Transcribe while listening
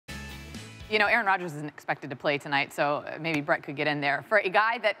You know, Aaron Rodgers isn't expected to play tonight, so maybe Brett could get in there. For a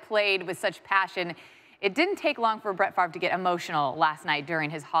guy that played with such passion, it didn't take long for Brett Favre to get emotional last night during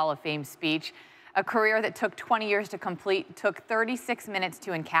his Hall of Fame speech. A career that took 20 years to complete took 36 minutes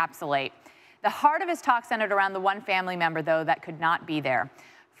to encapsulate. The heart of his talk centered around the one family member, though, that could not be there.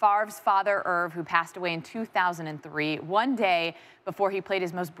 Favre's father, Irv, who passed away in 2003, one day before he played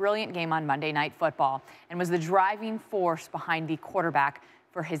his most brilliant game on Monday Night Football, and was the driving force behind the quarterback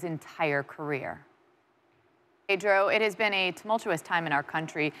for his entire career. Pedro, it has been a tumultuous time in our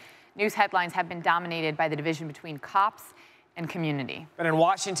country. News headlines have been dominated by the division between cops and community. But in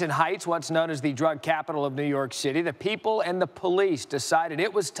Washington Heights, what's known as the drug capital of New York City, the people and the police decided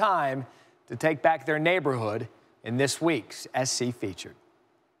it was time to take back their neighborhood in this week's SC Featured.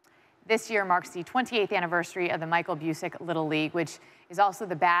 This year marks the 28th anniversary of the Michael Busick Little League, which is also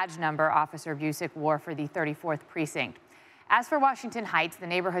the badge number Officer Busick wore for the 34th precinct. As for Washington Heights, the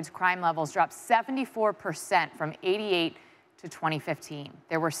neighborhood's crime levels dropped 74% from '88 to 2015.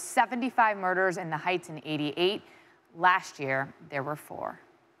 There were 75 murders in the Heights in '88. Last year, there were 4.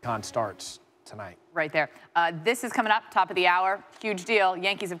 Cohn starts tonight. Right there. This is coming up, top of the hour. Huge deal.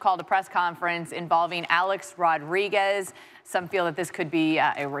 Yankees have called a press conference involving Alex Rodriguez. Some feel that this could be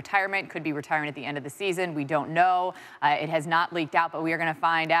a retirement, could be retiring at the end of the season. We don't know. It has not leaked out, but we are going to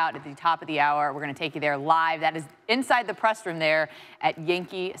find out at the top of the hour. We're going to take you there live. That is inside the press room there at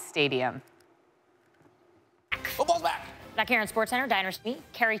Yankee Stadium. Football's back. Back here on SportsCenter, Dianna Russini,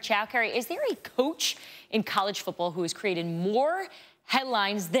 Carrie Chow. Carrie, is there a coach in college football who has created more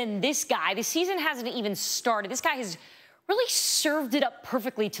headlines than this guy? The season hasn't even started. This guy has really served it up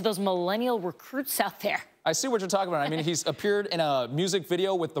perfectly to those millennial recruits out there. I see what you're talking about. I mean, he's appeared in a music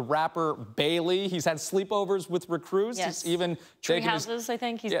video with the rapper Bailey. He's had sleepovers with recruits. Yes. He's even tree houses, I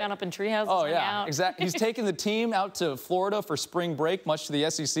think. He's gone up in tree houses. Oh, yeah, exactly. He's taken the team out to Florida for spring break, much to the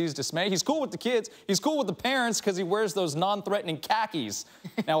SEC's dismay. He's cool with the kids. He's cool with the parents because he wears those non-threatening khakis.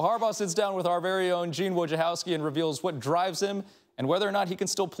 Now, Harbaugh sits down with our very own Gene Wojciechowski and reveals what drives him and whether or not he can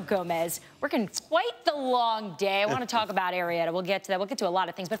still play. Gomez, working quite the long day. I want to talk about Arietta. We'll get to that. We'll get to a lot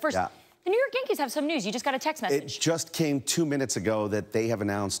of things. But first, the New York Yankees have some news. You just got a text message. It just came 2 minutes ago that they have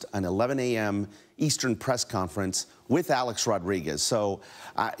announced an 11 a.m. Eastern press conference with Alex Rodriguez. So,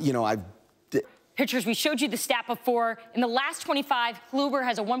 you know, Pitchers, we showed you the stat before. In the last 25, Kluber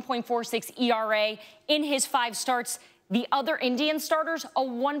has a 1.46 ERA. In his 5 starts, the other Indian starters, a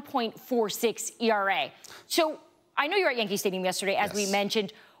 1.46 ERA. So, I know you were at Yankee Stadium yesterday, as we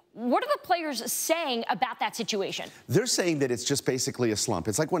mentioned. What are the players saying about that situation? They're saying that it's just basically a slump.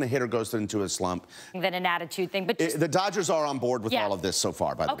 It's like when a hitter goes into a slump. Then an attitude thing. But the Dodgers are on board with all of this so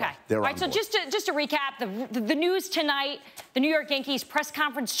far, by the way. They're all right, so just to recap, the news tonight, the New York Yankees press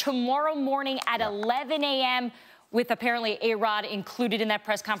conference tomorrow morning at 11 a.m. with apparently A-Rod included in that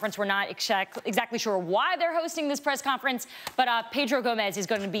press conference. We're not exactly sure why they're hosting this press conference, but Pedro Gomez is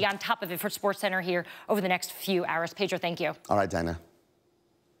going to be on top of it for SportsCenter here over the next few hours. Pedro, thank you. All right, Diana.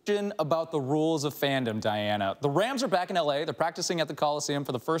 About the rules of fandom, Diana. The Rams are back in L.A. They're practicing at the Coliseum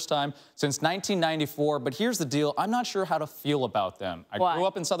for the first time since 1994. But here's the deal. I'm not sure how to feel about them. I grew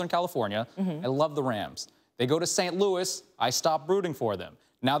up in Southern California. I love the Rams. They go to St. Louis. I stop rooting for them.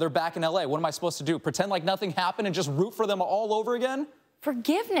 Now they're back in L.A. What am I supposed to do? Pretend like nothing happened and just root for them all over again?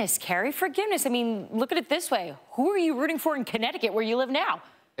 Forgiveness, Carrie. Forgiveness. I mean, look at it this way. Who are you rooting for in Connecticut, where you live now?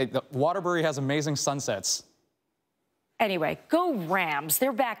 Waterbury has amazing sunsets. Anyway, go Rams.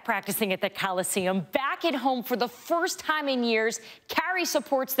 They're back practicing at the Coliseum, back at home for the first time in years. Carrie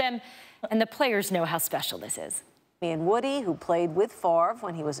supports them, and the players know how special this is. Me and Woody, who played with Favre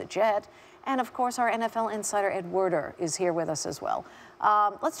when he was a Jet, and of course our NFL insider Ed Werder is here with us as well.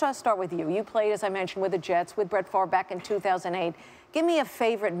 Let's just start with you. You played, as I mentioned, with the Jets, with Brett Favre back in 2008. Give me a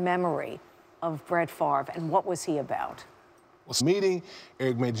favorite memory of Brett Favre, and what was he about? Was meeting,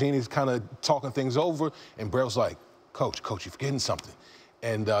 Eric Mangini's kind of talking things over, and Brett was like, Coach, you're forgetting something.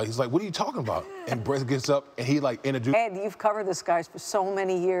 And he's like, what are you talking about? And Brett gets up and he like introduced. Ed, you've covered this guy for so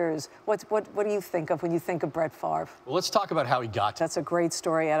many years. What do you think of when you think of Brett Favre? Well, let's talk about how he got to. That's a great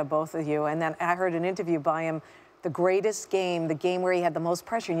story out of both of you. And then I heard an interview by him, the greatest game, the game where he had the most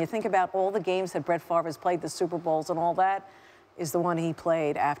pressure. And you think about all the games that Brett Favre has played, the Super Bowls and all that, is the one he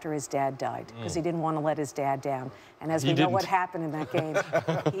played after his dad died, because he didn't want to let his dad down. And as we know what happened in that game,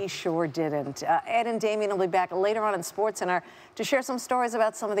 he sure didn't. Ed and Damien will be back later on in SportsCenter to share some stories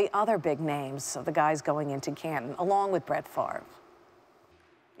about some of the other big names of the guys going into Canton, along with Brett Favre.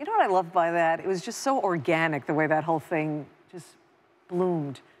 You know what I love by that? It was just so organic, the way that whole thing just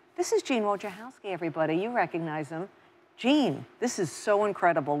bloomed. This is Gene Wojciechowski, everybody. You recognize him. Gene, this is so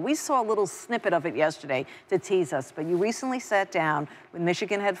incredible. We saw a little snippet of it yesterday to tease us, but you recently sat down with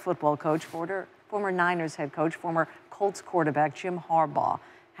Michigan head football coach, former Niners head coach, former Colts quarterback Jim Harbaugh.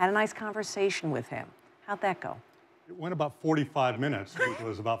 Had a nice conversation with him. How'd that go? It went about 45 minutes. It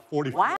was about 45. Wow.